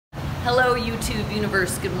Hello YouTube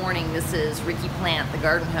universe, good morning. This is Ricky Plant, the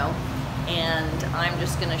garden hoe, and I'm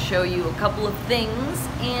just gonna show you a couple of things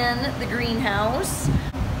in the greenhouse.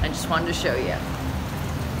 I just wanted to show you.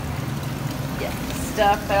 Get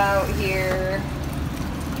stuff out here.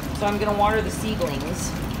 So I'm gonna water the seedlings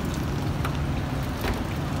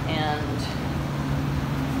and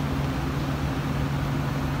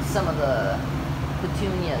some of the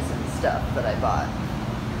petunias and stuff that I bought.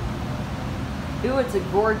 Ooh, it's a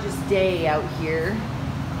gorgeous day out here.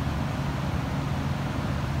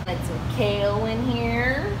 It's some kale in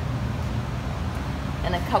here,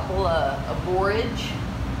 and a couple of borage,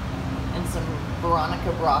 and some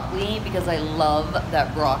Veronica broccoli, because I love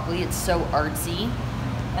that broccoli. It's so artsy.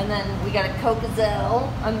 And then we got a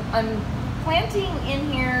coquezel. I'm planting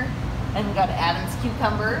in here, and we got an Adam's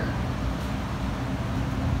cucumber.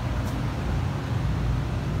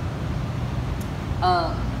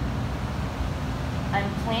 I'm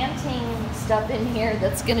planting stuff in here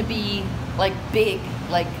that's gonna be like big,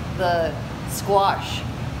 like the squash.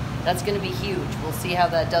 That's gonna be huge. We'll see how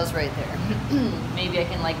that does right there. Maybe I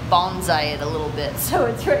can like bonsai it a little bit so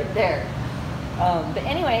it's right there. But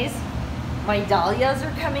anyways, my dahlias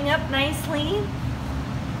are coming up nicely.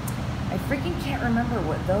 I freaking can't remember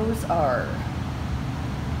what those are.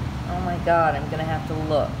 Oh my God, I'm gonna have to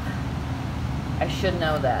look. I should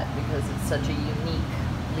know that because it's such a unique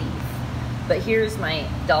leaf. But here's my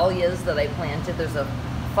dahlias that I planted. There's a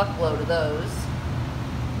fuckload of those.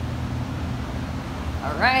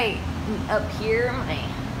 All right, and up here,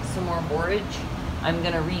 some more borage. I'm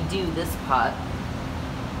gonna redo this pot.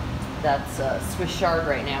 That's Swiss chard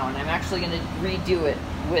right now, and I'm actually gonna redo it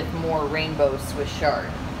with more rainbow Swiss chard.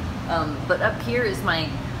 But up here is I'm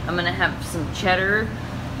gonna have some cheddar.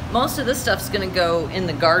 Most of this stuff's gonna go in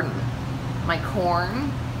the garden. My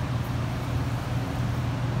corn.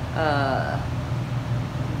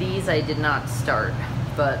 These I did not start,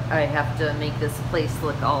 but I have to make this place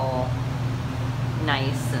look all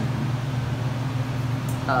nice and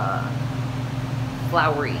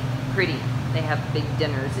flowery, pretty. They have big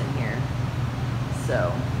dinners in here.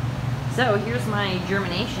 So here's my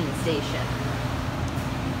germination station.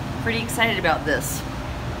 Pretty excited about this.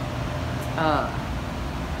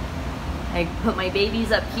 I put my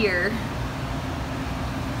babies up here.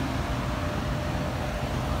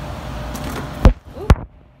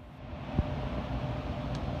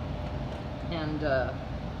 And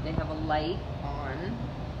they have a light on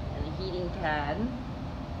and a heating pad.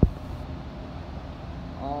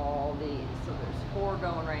 All these. So there's 4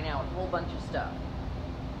 going right now with a whole bunch of stuff.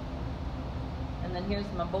 And then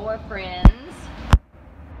here's my boyfriends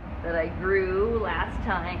that I grew last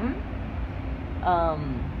time.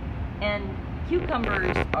 And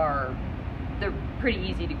cucumbers they're pretty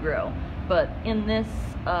easy to grow. But in this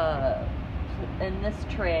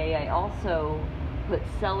tray I also put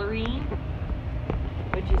celery,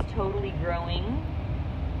 which is totally growing,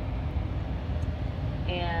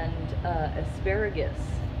 and asparagus,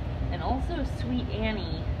 and also sweet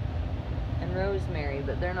Annie and rosemary,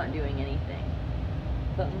 but they're not doing anything.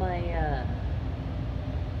 But my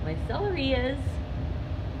celery is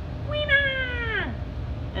weena,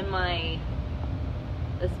 and my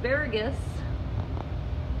asparagus,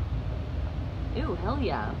 ooh, hell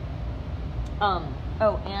yeah.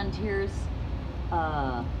 Oh, and here's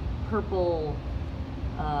purple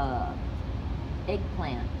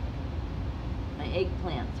eggplant. My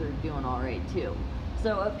eggplants are doing all right too.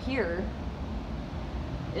 So up here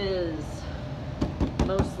is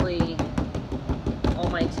mostly all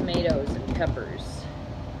my tomatoes and peppers.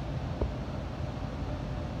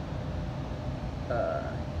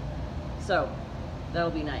 So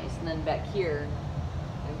that'll be nice. And then back here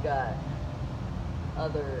I've got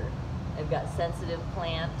sensitive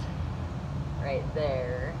plant right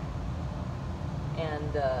there,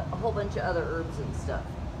 and a whole bunch of other herbs and stuff.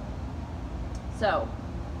 So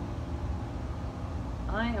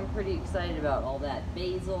I am pretty excited about all that.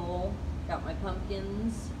 Basil, got my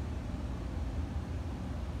pumpkins,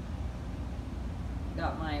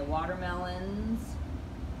 got my watermelons,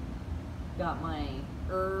 got my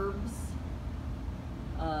herbs,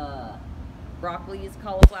 broccolis,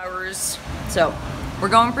 cauliflowers. So we're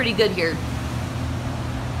going pretty good here.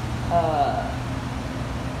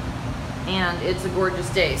 And it's a gorgeous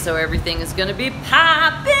day, so everything is gonna be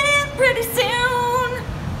popping pretty soon.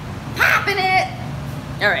 Popping it.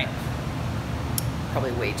 All right.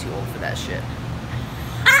 Probably way too old for that shit.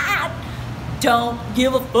 Don't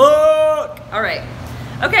give a fuck. All right.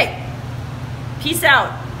 Okay. Peace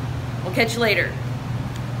out. We'll catch you later.